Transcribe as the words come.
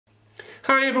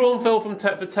Hi everyone, Phil from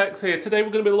Tech for Techs here. Today we're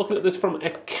going to be looking at this from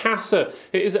Akasa.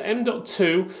 It is an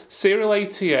M.2 Serial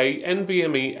ATA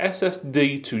NVMe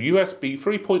SSD to USB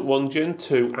 3.1 Gen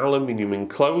 2 aluminium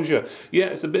enclosure. Yeah,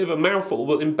 it's a bit of a mouthful,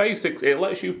 but in basics it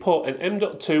lets you put an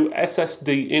M.2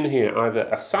 SSD in here, either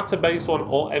a SATA based one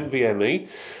or NVMe,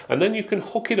 and then you can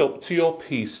hook it up to your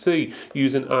PC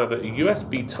using either a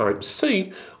USB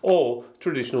Type-C or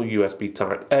traditional USB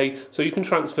Type-A, so you can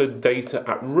transfer data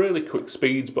at really quick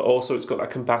speeds, but also it's got that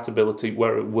compatibility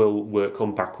where it will work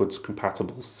on backwards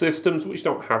compatible systems which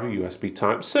don't have a USB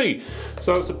Type-C.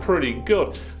 So that's pretty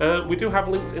good. We do have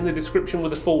links in the description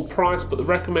with the full price, but the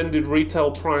recommended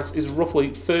retail price is roughly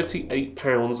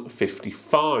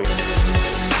 £38.55.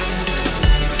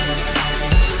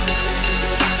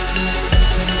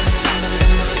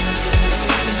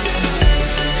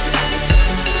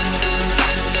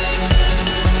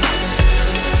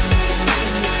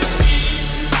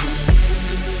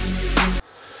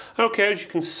 Okay, as you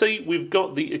can see, we've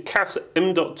got the Akasa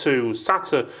M.2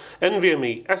 SATA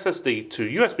NVMe SSD to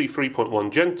USB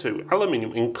 3.1 Gen 2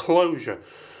 aluminium enclosure.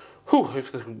 Whew,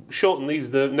 if they shorten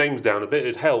these names down a bit,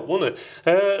 it'd help, wouldn't it?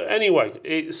 Anyway,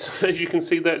 it's, as you can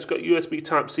see there, it's got USB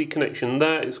Type-C connection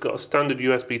there, it's got a standard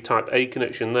USB Type-A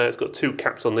connection there, it's got two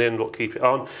caps on the end what keep it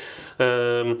on.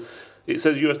 It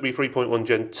says USB 3.1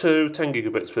 Gen 2, 10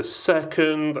 gigabits per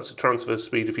second. That's a transfer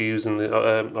speed if you're using the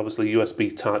obviously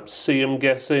USB Type-C, I'm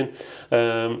guessing.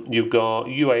 You've got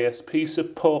UASP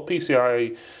support,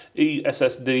 PCIe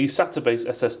SSD, SATA-based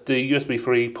SSD, USB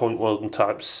 3.1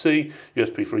 Type-C,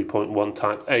 USB 3.1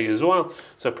 Type-A as well.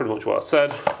 So pretty much what I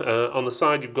said. On the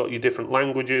side you've got your different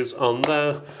languages on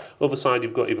there. Other side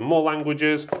you've got even more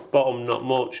languages. Bottom not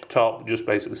much. Top just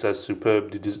basically says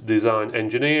superb design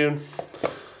engineering.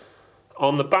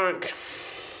 On the back,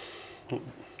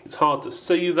 it's hard to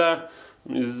see there.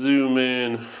 Let me zoom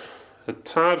in a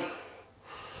tad.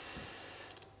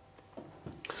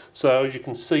 So as you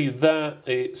can see there,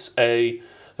 it's a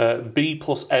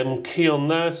B+M key on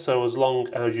there. So as long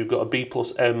as you've got a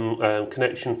B+M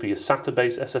connection for your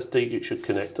SATA-based SSD, it should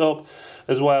connect up,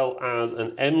 as well as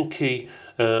an M key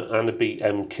and a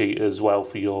BM key as well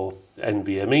for your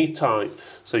NVMe type,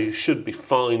 so you should be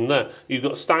fine there. You've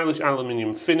got stylish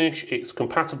aluminium finish. It's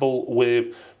compatible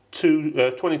with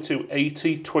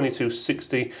 2280,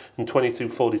 2260 and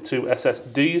 2242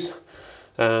 SSDs.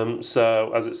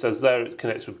 So as it says there, it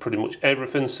connects with pretty much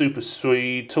everything.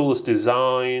 SuperSpeed, toolless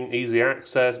design, easy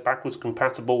access, backwards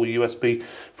compatible with USB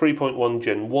 3.1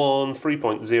 Gen 1,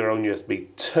 3.0 and USB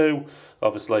 2.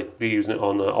 Obviously, if you're using it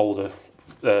on an older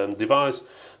device,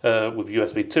 with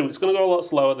USB 2, it's going to go a lot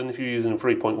slower than if you're using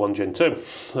 3.1 Gen 2,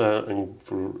 and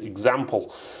for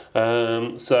example.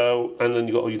 And then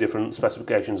you've got all your different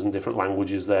specifications and different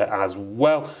languages there as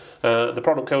well. The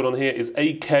product code on here is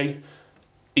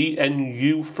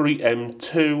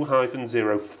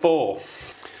AK-ENU3M2-04.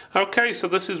 Okay, so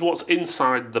this is what's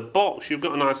inside the box. You've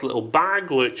got a nice little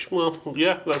bag, which, well,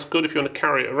 yeah, that's good if you want to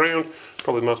carry it around.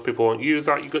 Probably most people won't use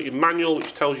that. You've got your manual,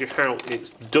 which tells you how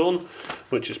it's done,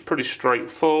 which is pretty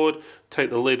straightforward.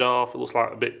 Take the lid off, it looks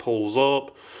like a bit pulls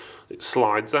up. It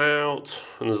slides out,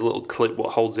 and there's a little clip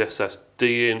what holds the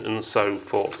SSD in, and so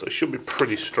forth. So it should be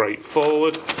pretty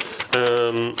straightforward.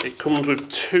 It comes with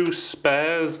two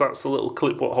spares. That's the little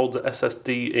clip what holds the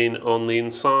SSD in on the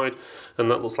inside, and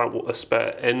that looks like a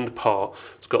spare end part.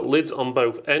 It's got lids on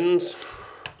both ends,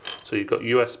 so you've got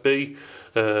USB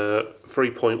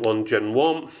 3.1 Gen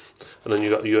 1, and then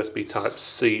you've got USB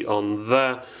Type-C on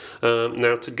there.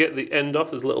 Now to get the end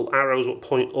off, there's little arrows that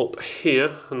point up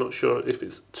here. I'm not sure if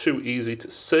it's too easy to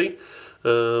see,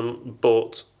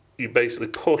 but you basically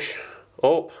push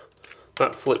up,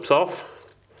 that flips off,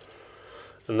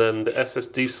 and then the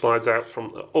SSD slides out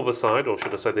from the other side, or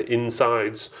should I say the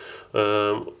insides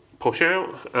push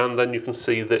out, and then you can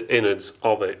see the innards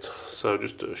of it. So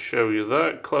just to show you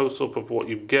that close up of what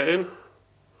you're getting.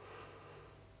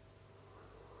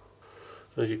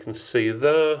 As you can see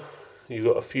there, you've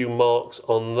got a few marks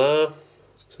on there,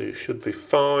 so you should be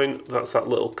fine. That's that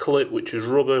little clip which is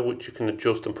rubber, which you can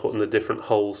adjust and put in the different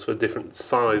holes for different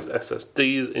sized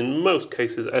SSDs. In most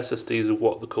cases SSDs are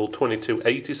what they call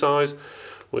 2280 size,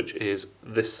 which is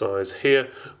this size here.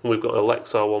 And we've got a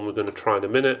Lexar one we're going to try in a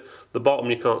minute. The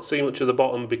bottom, you can't see much of the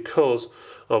bottom because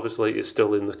obviously it's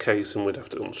still in the case and we'd have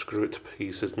to unscrew it to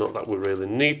pieces, not that we really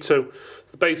need to.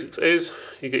 The basics is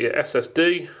you get your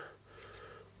SSD,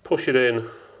 push it in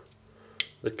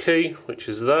the key, which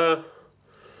is there,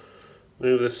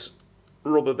 move this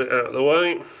rubber bit out of the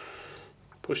way,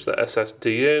 push the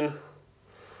SSD in,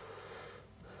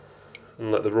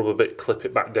 and let the rubber bit clip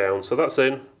it back down. So that's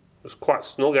in. It's quite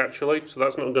snug actually, so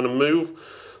that's not going to move.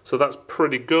 So that's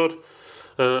pretty good.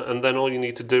 and then all you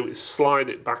need to do is slide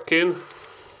it back in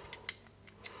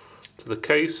to the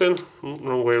casing.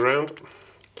 Wrong way around.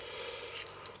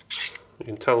 You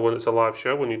can tell when it's a live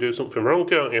show when you do something wrong,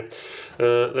 can't you?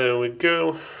 There we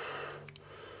go.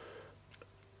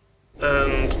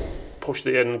 And push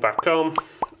the end back on,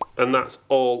 and that's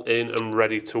all in and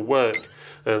ready to work.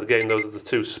 Again, those are the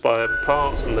two spare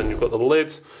parts, and then you've got the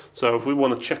lids. So if we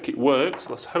want to check it works,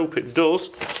 let's hope it does.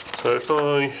 So if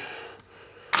I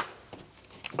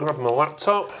grab my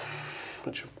laptop,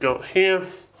 which I've got here,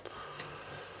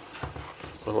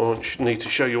 I don't need to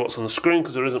show you what's on the screen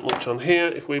because there isn't much on here.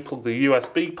 If we plug the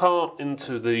USB part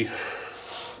into the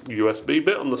USB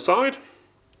bit on the side,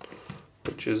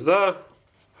 which is there,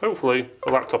 hopefully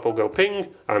the laptop will go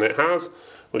ping, and it has,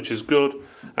 which is good.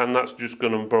 And that's just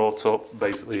going to brought up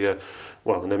basically an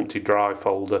empty drive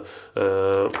folder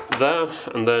there.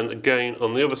 And then again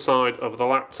on the other side of the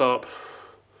laptop,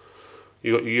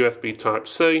 you got your USB Type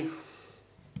C.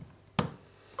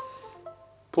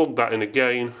 Plug that in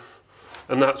again,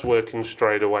 and that's working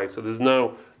straight away, so there's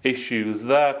no issues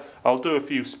there. I'll do a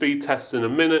few speed tests in a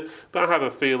minute, but I have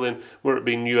a feeling where it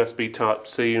being USB Type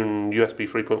C and USB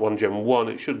 3.1 Gen 1,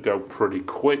 it should go pretty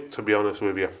quick, to be honest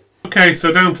with you. Okay,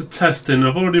 so down to testing.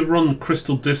 I've already run the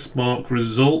Crystal Disk Mark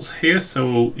results here,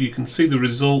 so you can see the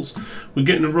results. We're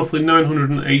getting a roughly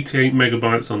 988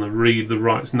 megabytes on the read, the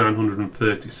write's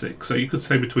 936. So you could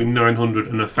say between 900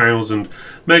 and 1000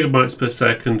 megabytes per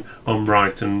second on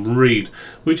write and read,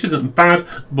 which isn't bad,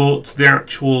 but the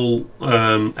actual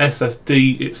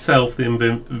SSD itself,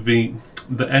 the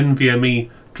NVMe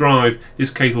drive,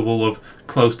 is capable of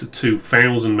close to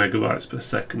 2000 megabytes per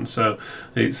second, so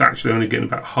it's actually only getting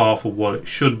about half of what it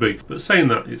should be. But saying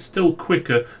that, it's still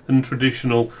quicker than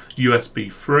traditional USB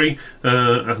 3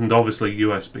 and obviously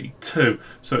USB 2,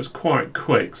 so it's quite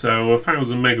quick. So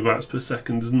 1000 megabytes per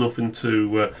second is nothing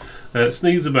to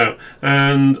sneeze about.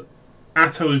 And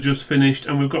Atto has just finished,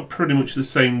 and we've got pretty much the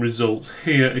same results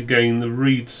here. Again, the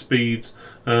read speeds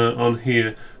on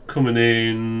here coming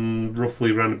in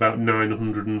roughly around about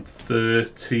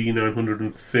 930,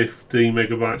 950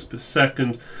 megabytes per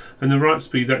second, and the write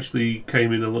speed actually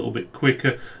came in a little bit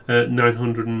quicker at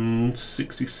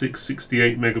 966,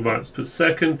 68 megabytes per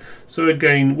second. So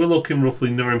again, we're looking roughly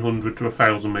 900 to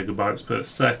 1000 megabytes per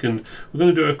second. We're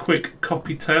going to do a quick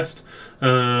copy test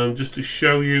just to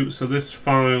show you. So this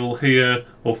file here,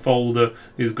 or folder,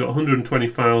 has got 120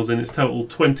 files in. It's total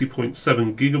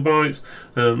 20.7 gigabytes.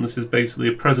 This is basically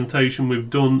a presentation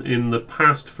we've done in the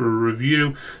past for a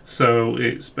review. So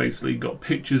it's basically got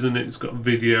pictures in it, it's got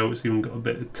video, it's even got a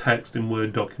bit of text in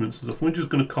Word documents and stuff. We're just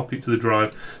going to copy it to the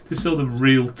drive to show the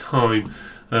real-time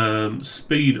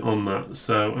speed on that.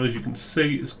 So as you can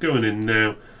see, it's going in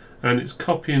now, and it's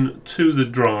copying to the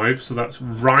drive, so that's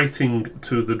writing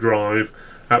to the drive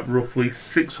at roughly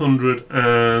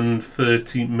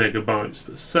 630 megabytes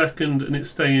per second, and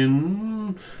it's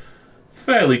staying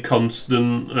fairly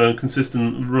consistent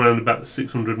around about the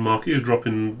 600 mark. It is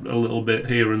dropping a little bit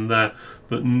here and there,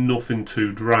 but nothing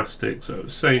too drastic. So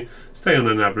stay on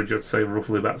an average, I'd say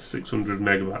roughly about 600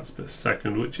 megabytes per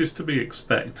second, which is to be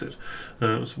expected,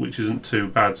 which isn't too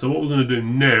bad. So what we're going to do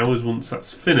now is, once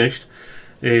that's finished,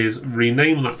 is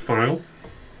rename that file.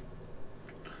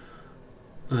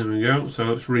 There we go, so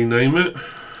let's rename it,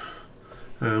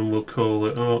 and we'll call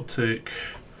it Arctic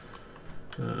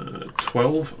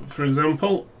 12, for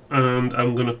example, and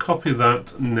I'm going to copy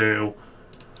that now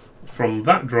from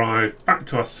that drive back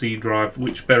to our C drive,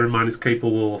 which, bear in mind, is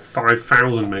capable of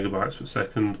 5000 megabytes per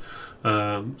second,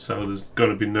 so there's going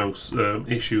to be no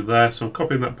issue there. So I'm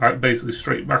copying that back, basically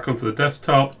straight back onto the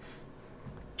desktop,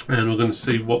 and we're going to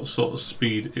see what sort of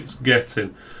speed it's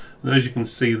getting. And as you can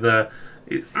see there,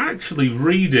 it's actually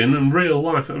reading in real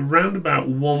life at around about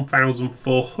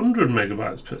 1400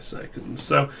 megabytes per second.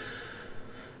 So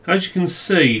as you can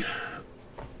see,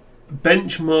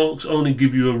 benchmarks only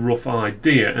give you a rough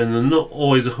idea, and they're not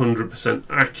always 100%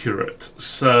 accurate.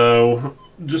 So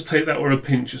just take that with a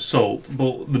pinch of salt.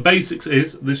 But the basics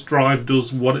is, this drive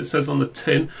does what it says on the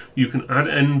tin. You can add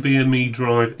NVMe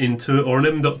drive into it, or an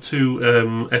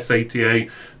M.2 SATA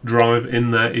drive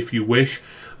in there if you wish.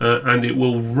 And it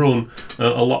will run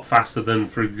a lot faster than,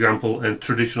 for example, a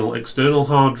traditional external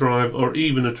hard drive, or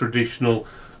even a traditional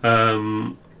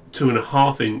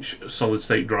 2.5-inch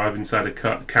solid-state drive inside a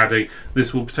caddy.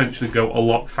 This will potentially go a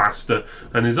lot faster,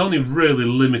 and is only really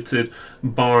limited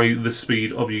by the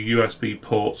speed of your USB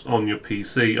ports on your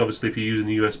PC. Obviously, if you're using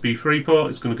a USB 3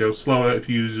 port, it's going to go slower. If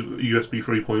you use USB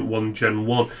 3.1 Gen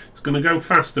 1, it's going to go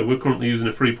faster. We're currently using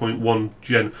a 3.1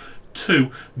 Gen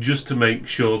 2 just to make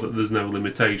sure that there's no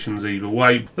limitations either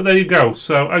way. But there you go.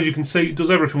 So as you can see, it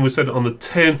does everything we said on the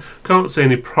tin. Can't see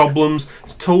any problems.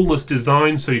 It's toolless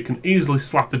design, so you can easily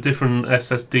slap a different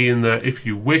SSD in there if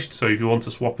you wished. So if you want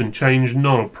to swap and change,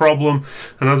 not a problem.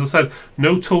 And as I said,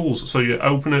 no tools, so you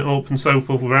open it up and so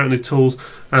forth without any tools,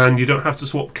 and you don't have to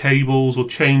swap cables or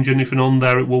change anything on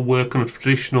there. It will work on a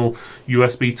traditional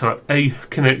USB Type A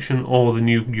connection or the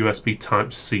new USB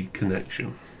Type C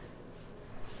connection.